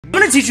I'm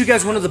gonna teach you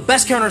guys one of the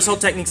best counter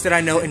assault techniques that I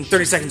know in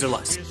 30 seconds or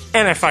less.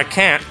 And if I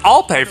can't,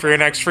 I'll pay for your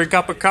next free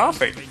cup of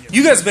coffee.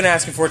 You guys have been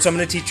asking for it, so I'm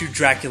gonna teach you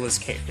Dracula's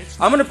cape.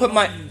 I'm gonna put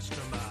my...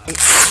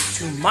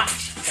 Too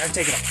much. Gotta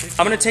take it off.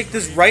 I'm gonna take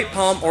this right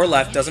palm or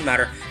left, doesn't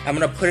matter. I'm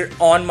gonna put it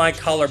on my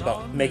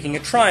collarbone, making a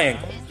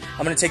triangle.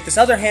 I'm gonna take this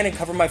other hand and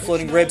cover my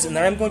floating ribs, and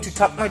then I'm going to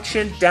tuck my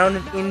chin down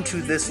and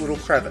into this little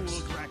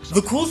crevice.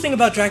 The cool thing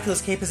about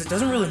Dracula's cape is it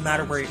doesn't really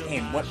matter where you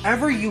aim.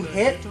 Whatever you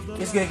hit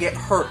is gonna get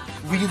hurt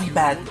really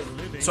badly.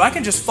 So I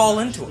can just fall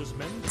into it.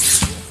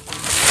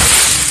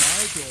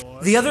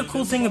 The other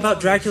cool thing about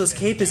Dracula's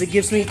cape is it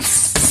gives me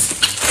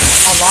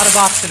a lot of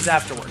options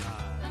afterward.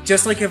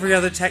 Just like every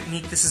other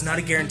technique, this is not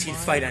a guaranteed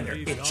fight ender.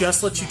 It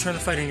just lets you turn the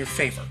fight in your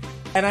favor.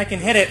 And I can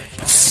hit it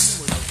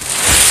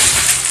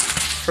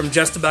from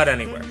just about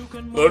anywhere.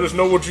 Let us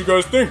know what you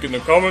guys think in the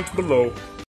comments below.